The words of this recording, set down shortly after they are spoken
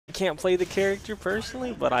can't play the character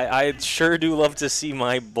personally, but I sure do love to see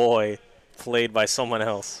my boy played by someone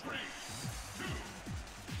else.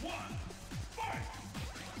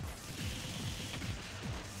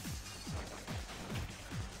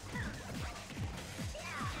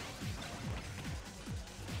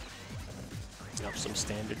 Yep, some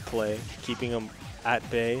standard play, keeping him at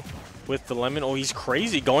bay with the lemon. Oh, he's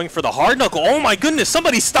crazy, going for the hard knuckle. Oh my goodness,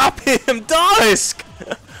 somebody stop him, Dusk!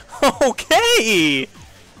 Okay!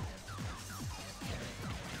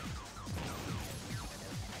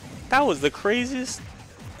 That was the craziest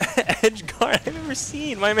edge guard I've ever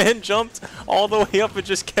seen. My man jumped all the way up and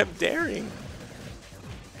just kept daring.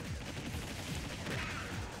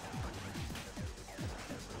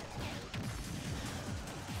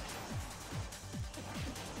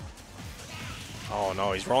 Oh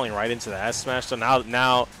no, he's rolling right into the S smash. So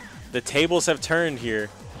now the tables have turned here.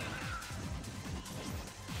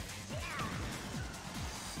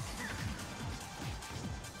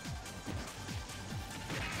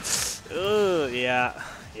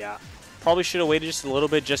 Yeah. Probably should have waited just a little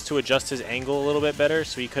bit just to adjust his angle a little bit better,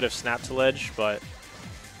 so he could have snapped to ledge, but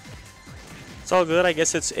it's all good. I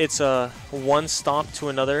guess it's a one stomp to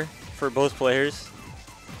another for both players.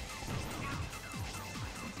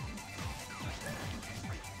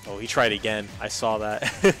 Oh, he tried again. I saw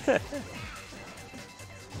that.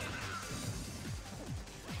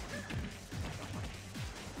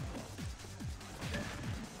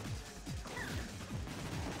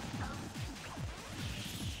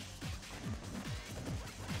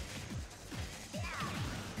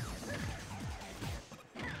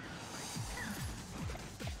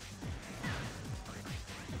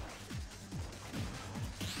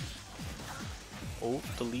 Oh,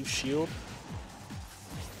 the leaf shield.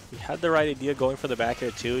 He had the right idea going for the back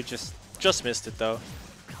air too. Just missed it though.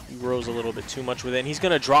 He rose a little bit too much with it. And he's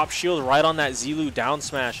gonna drop shield right on that Z-Lew down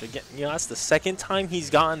smash. Again, you know, that's the second time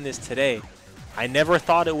he's gotten this today. I never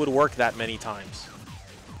thought it would work that many times.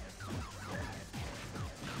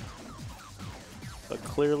 But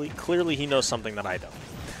clearly he knows something that I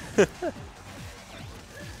don't.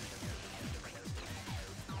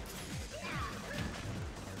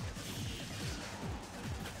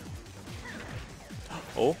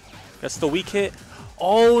 Oh, that's the weak hit.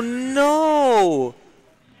 Oh no!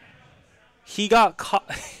 He got caught.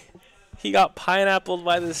 He got pineappled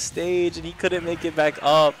by the stage and he couldn't make it back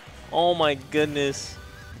up. Oh my goodness.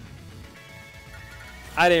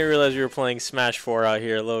 I didn't realize we were playing Smash 4 out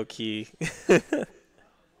here, low key.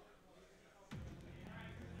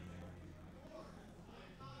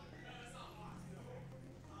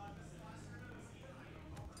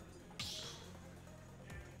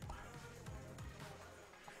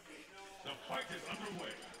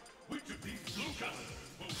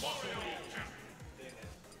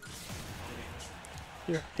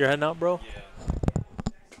 You're heading out, bro? Yeah.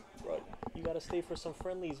 Bro, you gotta stay for some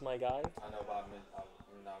friendlies, my guy. I know, but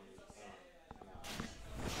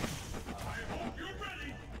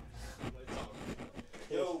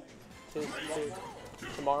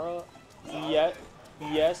Tomorrow?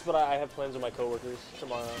 Yes, but I have plans with my coworkers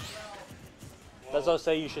tomorrow. That's what I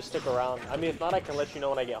say. You should stick around. I mean, if not, I can let you know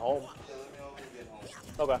when I get home.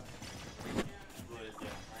 Okay.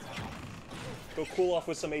 Go cool off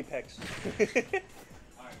with some Apex.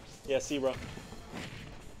 Yeah, see, bro.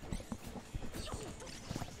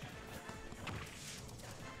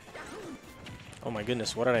 Oh my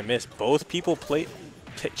goodness, what did I miss? Both people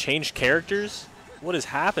changed characters? What is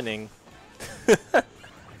happening?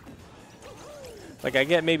 Like, I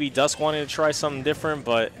get maybe Dusk wanting to try something different,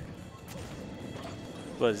 but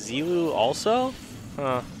Z-Lew also?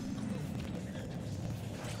 Huh.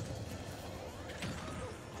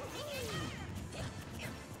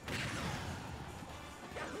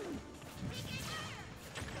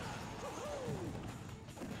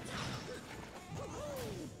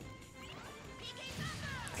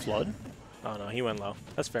 Flood? Oh no, he went low.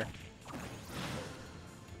 That's fair.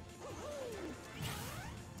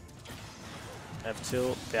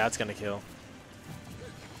 F-tilt. Yeah, that's gonna kill.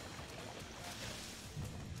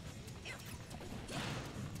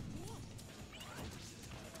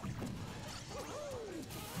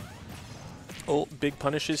 Oh, big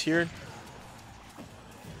punishes here.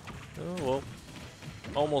 Oh, well.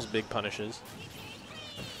 Almost big punishes.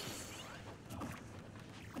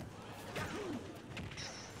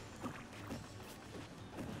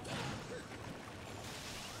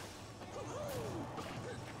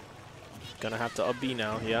 Gonna have to up B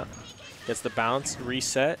now, yeah. Gets the bounce,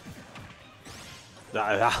 reset.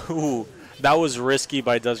 Ooh, that was risky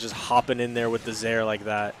by Duz just hopping in there with the Zair like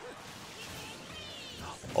that.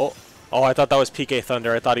 Oh, I thought that was PK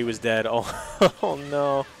Thunder. I thought he was dead. Oh, oh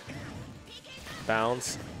no.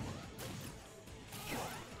 Bounce.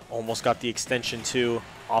 Almost got the extension too,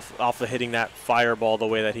 off of hitting that fireball the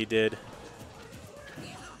way that he did.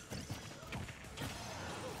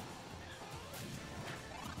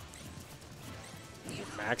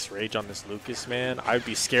 Max rage on this Lucas, man. I'd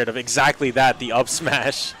be scared of exactly that, the up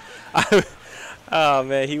smash. Oh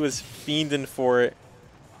man, he was fiending for it.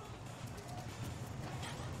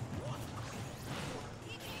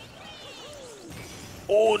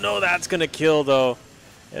 Oh no, that's gonna kill though.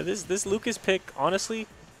 Yeah, this Lucas pick, honestly,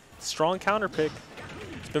 strong counter pick.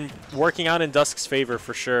 It's been working out in Dusk's favor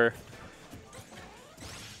for sure.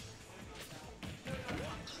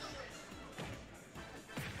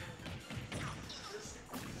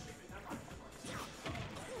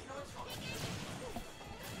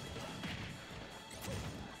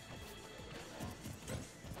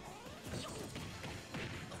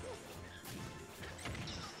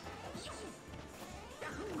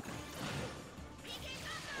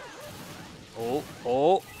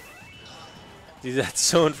 Oh. Dude, that's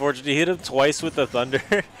so unfortunate. He hit him twice with the thunder,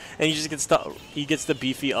 and he just gets the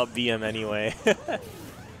beefy up VM anyway.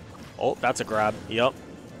 Oh, that's a grab. Yep.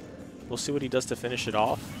 We'll see what he does to finish it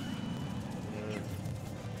off.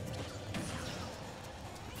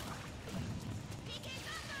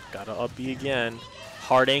 Gotta up B again.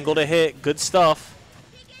 Hard angle to hit. Good stuff.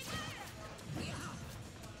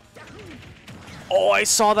 Oh, I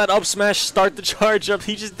saw that up smash start the charge up.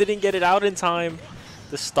 He just didn't get it out in time.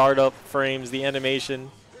 The startup frames, the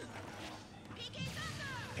animation.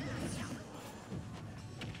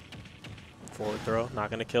 Forward throw,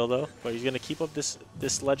 not gonna kill though, but he's gonna keep up this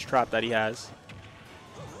ledge trap that he has.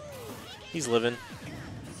 He's living.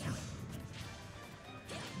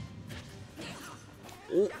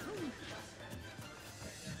 Ooh.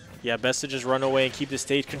 Yeah, best to just run away and keep the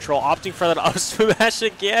stage control. Opting for that up smash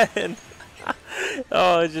again.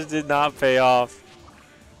 Oh, it just did not pay off.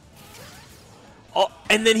 Oh,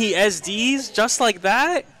 and then he SDs just like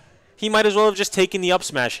that? He might as well have just taken the up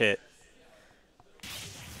smash hit.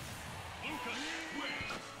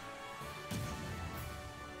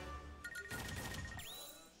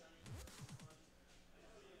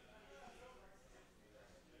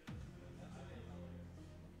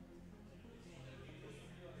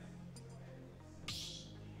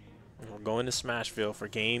 We're going to Smashville for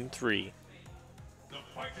game 3. The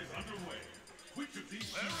fight is underway. Which of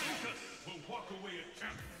these two will walk away a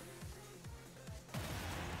champion?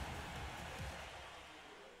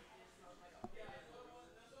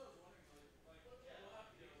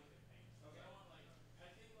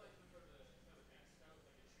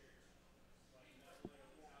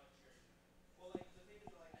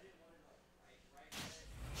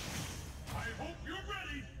 I hope you're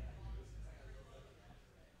ready.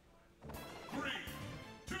 3,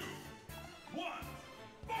 2, 1,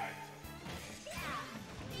 fight!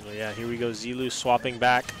 Oh yeah, here we go. Z-Lew swapping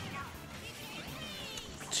back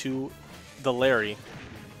to the Larry.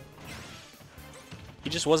 He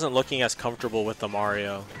just wasn't looking as comfortable with the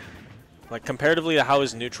Mario. Like, comparatively to how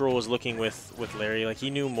his neutral was looking with Larry, like, he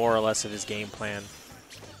knew more or less of his game plan.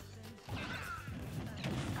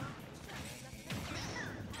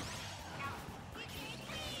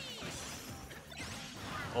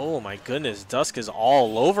 Oh my goodness, Dusk is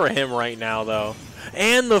all over him right now, though.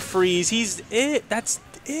 And the freeze, he's it. That's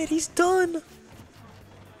it, he's done.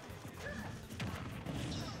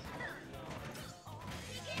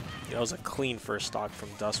 That was a clean first stock from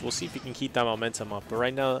Dusk. We'll see if he can keep that momentum up. But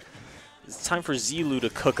right now, it's time for Z-Lew to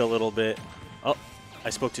cook a little bit. Oh, I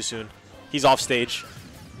spoke too soon. He's off stage.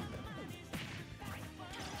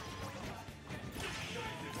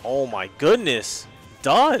 Oh my goodness,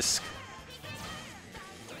 Dusk.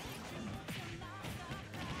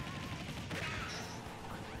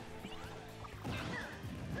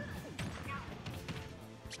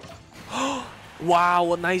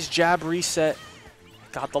 Wow, a nice jab reset.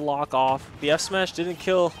 Got the lock off. The F smash didn't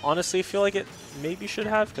kill. Honestly, I feel like it maybe should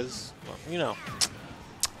have, because, well, you know,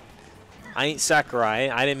 I ain't Sakurai.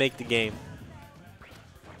 I didn't make the game.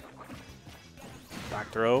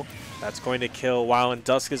 Back throw. That's going to kill. Wow, and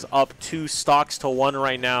Dusk is up 2 stocks to 1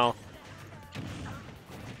 right now.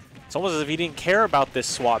 It's almost as if he didn't care about this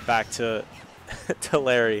swap back to, to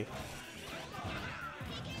Larry.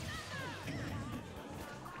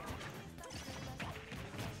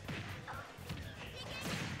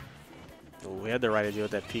 We had the right idea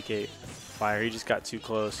with that PK fire. He just got too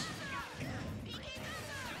close.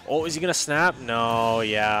 Oh, is he going to snap? No,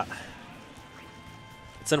 yeah.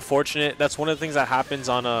 It's unfortunate. That's one of the things that happens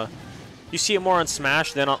on a... You see it more on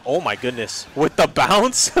Smash than on... Oh, my goodness. With the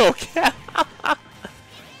bounce? Okay.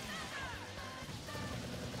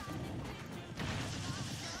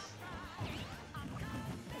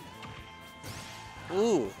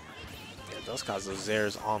 Ooh. Yeah, Dusk has those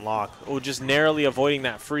Zairs on lock. Oh, just narrowly avoiding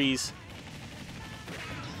that freeze.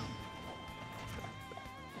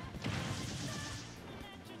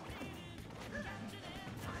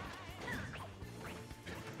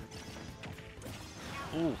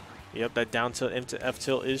 Ooh. Yep, that down tilt into F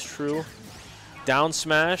tilt is true. Down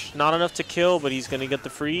smash, not enough to kill, but he's going to get the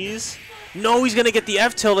freeze. No, he's going to get the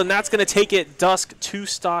F tilt, and that's going to take it Dusk 2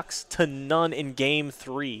 stocks to none in game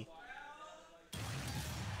 3.